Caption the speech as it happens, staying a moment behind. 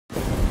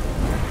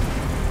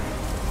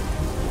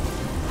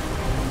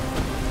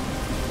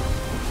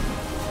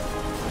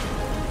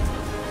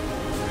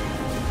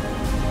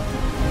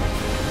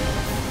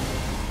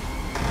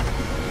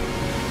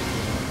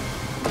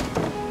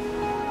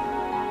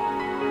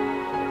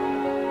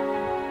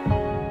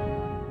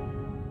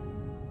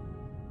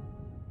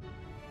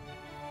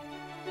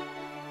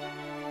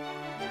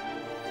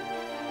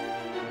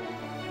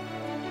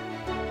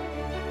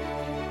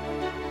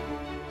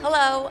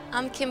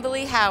I'm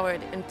Kimberly Howard,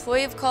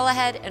 employee of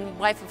CALLAHEAD and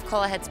wife of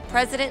CALLAHEAD's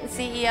president and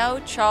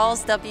CEO,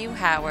 Charles W.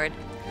 Howard.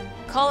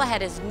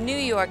 CALLAHEAD is New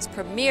York's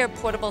premier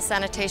portable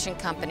sanitation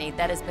company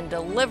that has been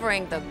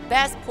delivering the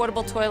best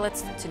portable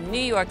toilets to New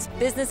York's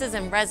businesses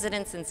and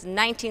residents since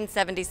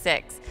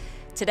 1976.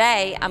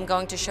 Today, I'm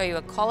going to show you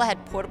a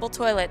CALLAHEAD portable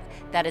toilet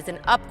that is an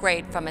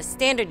upgrade from a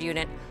standard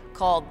unit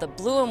called the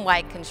Blue and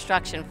White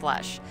Construction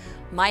Flush.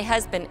 My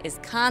husband is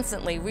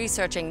constantly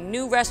researching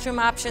new restroom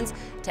options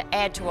to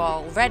add to our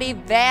already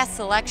vast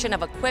selection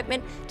of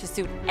equipment to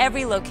suit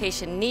every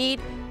location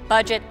need,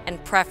 budget,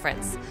 and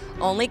preference.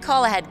 Only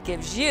CALLAHEAD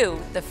gives you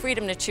the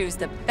freedom to choose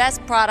the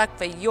best product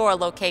for your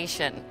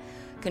location.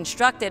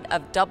 Constructed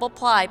of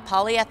double-ply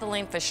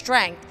polyethylene for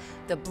strength,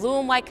 the Blue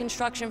and White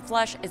Construction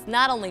Flush is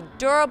not only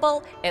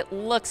durable, it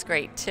looks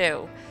great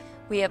too.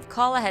 We have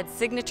CALLAHEAD's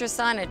signature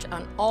signage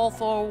on all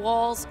four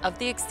walls of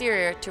the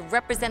exterior to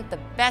represent the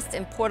best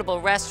in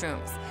portable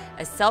restrooms.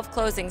 A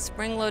self-closing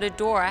spring-loaded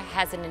door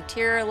has an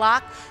interior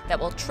lock that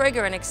will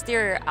trigger an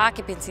exterior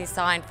occupancy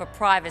sign for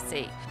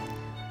privacy.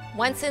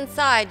 Once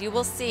inside, you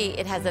will see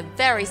it has a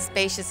very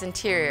spacious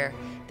interior.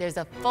 There's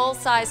a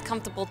full-size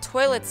comfortable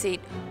toilet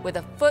seat with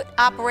a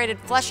foot-operated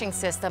flushing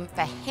system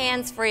for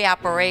hands-free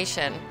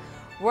operation.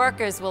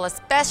 Workers will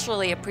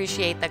especially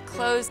appreciate the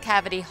closed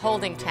cavity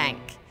holding tank.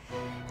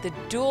 The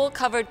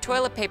dual-covered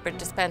toilet paper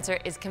dispenser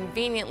is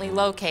conveniently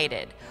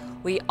located.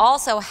 We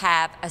also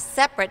have a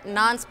separate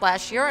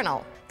non-splash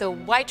urinal. The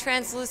white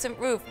translucent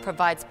roof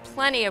provides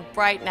plenty of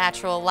bright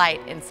natural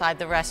light inside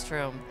the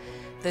restroom.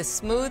 The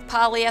smooth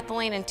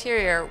polyethylene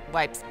interior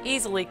wipes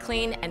easily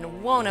clean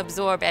and won't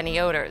absorb any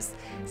odors.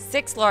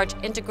 6 large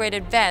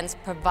integrated vents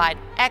provide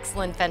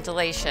excellent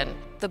ventilation.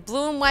 The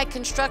Blue and White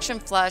Construction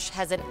Flush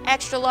has an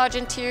extra large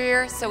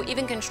interior, so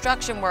even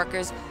construction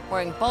workers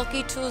wearing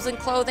bulky tools and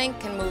clothing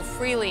can move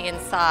freely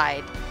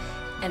inside.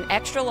 An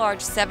extra large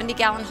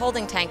 70-gallon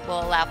holding tank will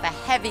allow for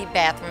heavy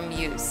bathroom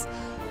use.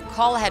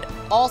 CALLAHEAD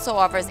also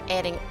offers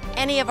adding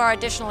any of our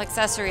additional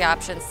accessory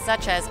options,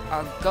 such as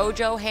our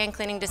Gojo hand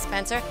cleaning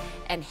dispenser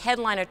and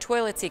headliner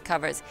toilet seat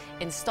covers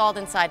installed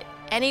inside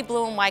any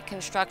Blue and White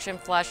Construction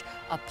Flush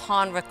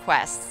upon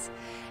requests.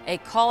 A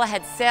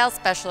CALLAHEAD sales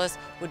specialist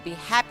would be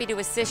happy to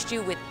assist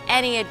you with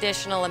any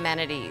additional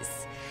amenities.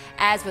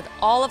 As with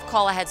all of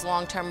CALLAHEAD's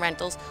long-term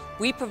rentals,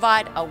 we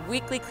provide a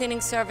weekly cleaning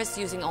service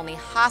using only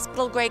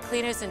hospital-grade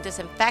cleaners and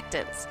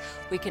disinfectants.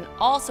 We can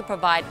also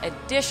provide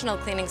additional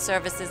cleaning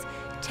services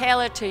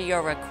tailored to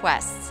your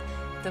requests.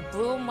 The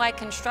Blue and White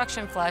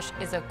Construction Flush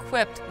is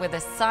equipped with a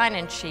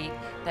sign-in sheet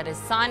that is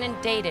signed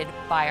and dated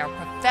by our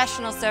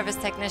professional service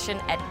technician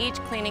at each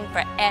cleaning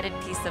for added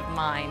peace of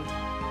mind.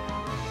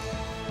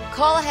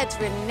 CALLAHEAD's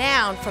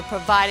renowned for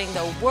providing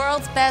the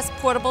world's best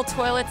portable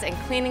toilets and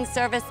cleaning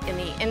service in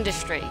the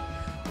industry.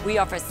 We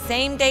offer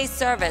same-day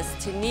service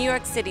to New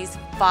York City's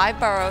 5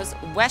 boroughs,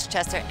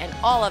 Westchester, and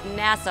all of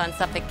Nassau and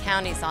Suffolk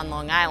Counties on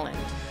Long Island.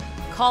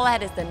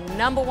 CALLAHEAD is the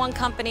 #1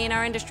 company in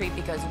our industry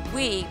because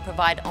we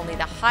provide only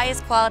the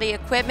highest quality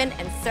equipment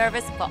and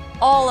service for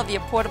all of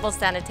your portable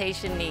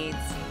sanitation needs.